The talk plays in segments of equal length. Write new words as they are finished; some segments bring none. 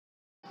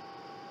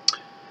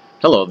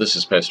Hello, this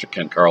is Pastor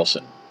Ken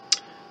Carlson.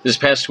 This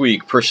past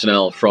week,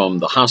 personnel from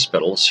the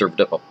hospital served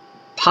up a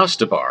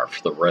pasta bar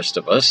for the rest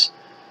of us.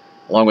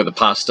 Along with the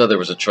pasta, there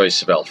was a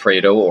choice of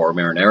Alfredo or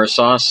marinara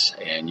sauce,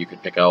 and you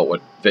could pick out what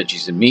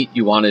veggies and meat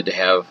you wanted to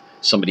have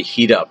somebody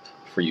heat up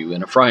for you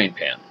in a frying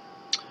pan.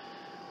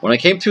 When I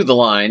came through the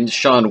line,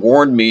 Sean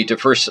warned me to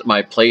first set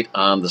my plate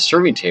on the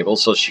serving table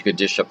so she could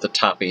dish up the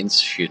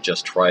toppings she had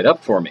just fried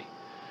up for me.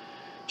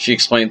 She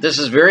explained, "This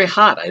is very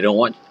hot. I don't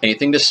want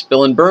anything to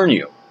spill and burn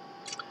you."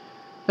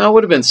 Now, it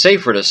would have been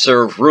safer to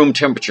serve room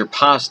temperature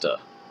pasta.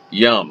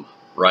 Yum,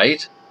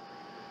 right?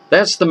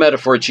 That's the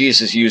metaphor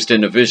Jesus used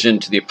in a vision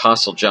to the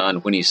Apostle John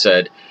when he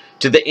said,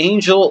 "To the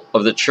angel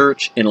of the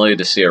church in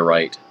Laodicea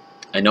write,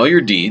 I know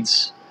your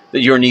deeds,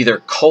 that you are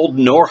neither cold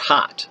nor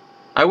hot.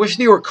 I wish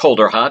that you were cold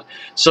or hot,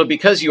 so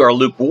because you are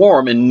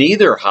lukewarm and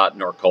neither hot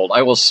nor cold,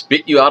 I will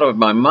spit you out of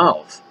my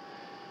mouth.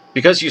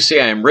 Because you say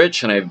I am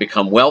rich and I have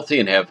become wealthy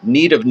and have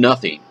need of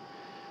nothing,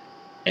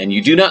 and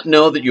you do not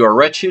know that you are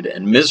wretched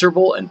and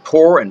miserable and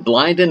poor and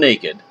blind and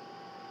naked,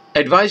 I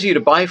advise you to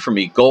buy from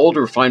me gold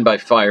refined by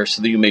fire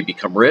so that you may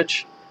become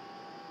rich,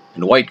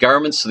 and white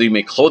garments so that you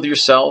may clothe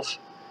yourself,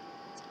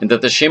 and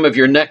that the shame of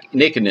your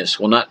nakedness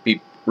will not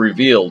be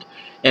revealed,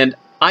 and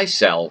eye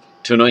salve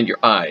to anoint your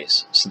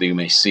eyes so that you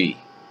may see."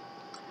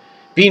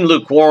 Being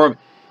lukewarm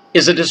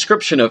is a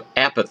description of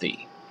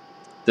apathy.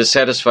 The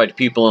satisfied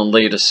people in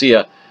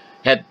Laodicea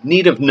had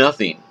need of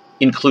nothing,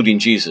 including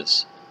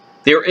Jesus.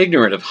 They were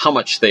ignorant of how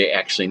much they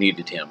actually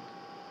needed him.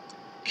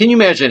 Can you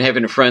imagine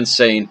having a friend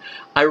saying,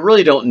 "I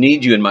really don't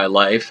need you in my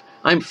life.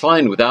 I'm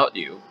fine without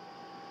you"?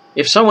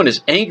 If someone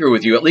is angry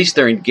with you, at least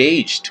they're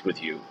engaged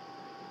with you.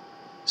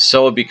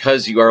 "So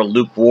because you are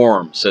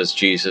lukewarm," says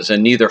Jesus,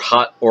 "and neither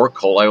hot or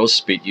cold, I will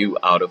spit you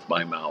out of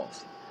my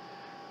mouth."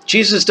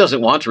 Jesus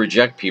doesn't want to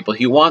reject people.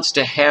 He wants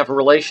to have a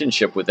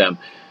relationship with them.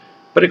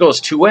 But it goes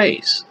two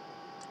ways.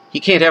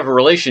 He can't have a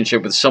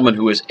relationship with someone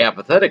who is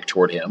apathetic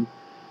toward him.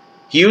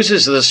 He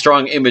uses the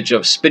strong image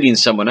of spitting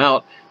someone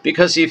out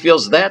because he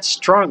feels that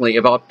strongly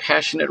about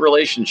passionate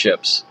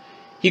relationships.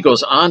 He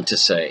goes on to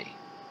say,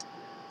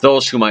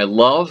 "Those whom I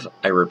love,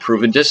 I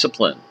reprove and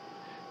discipline.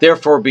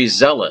 Therefore be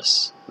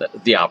zealous,"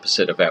 the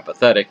opposite of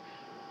apathetic,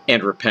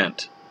 "and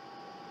repent.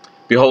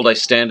 Behold, I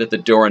stand at the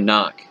door and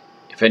knock.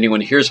 If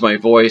anyone hears my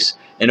voice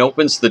and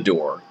opens the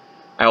door,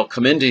 I will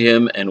come into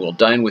him and will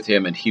dine with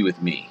him and he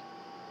with me."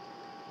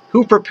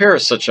 Who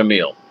prepares such a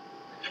meal?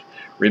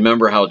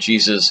 Remember how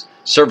Jesus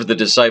served the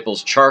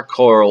disciples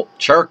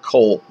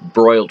charcoal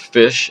broiled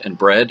fish and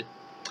bread?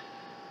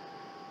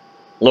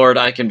 Lord,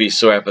 I can be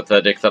so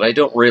apathetic that I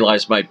don't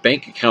realize my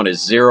bank account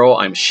is zero,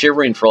 I'm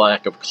shivering for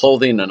lack of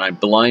clothing, and I'm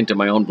blind to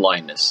my own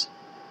blindness.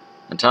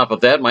 On top of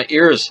that, my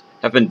ears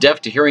have been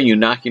deaf to hearing you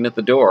knocking at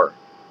the door.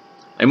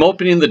 I'm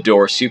opening the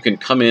door so you can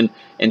come in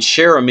and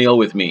share a meal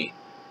with me.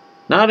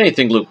 Not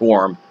anything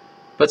lukewarm,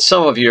 but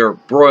some of your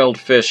broiled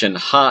fish and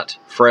hot,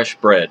 fresh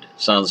bread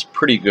sounds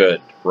pretty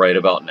good right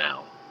about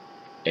now.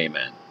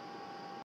 Amen.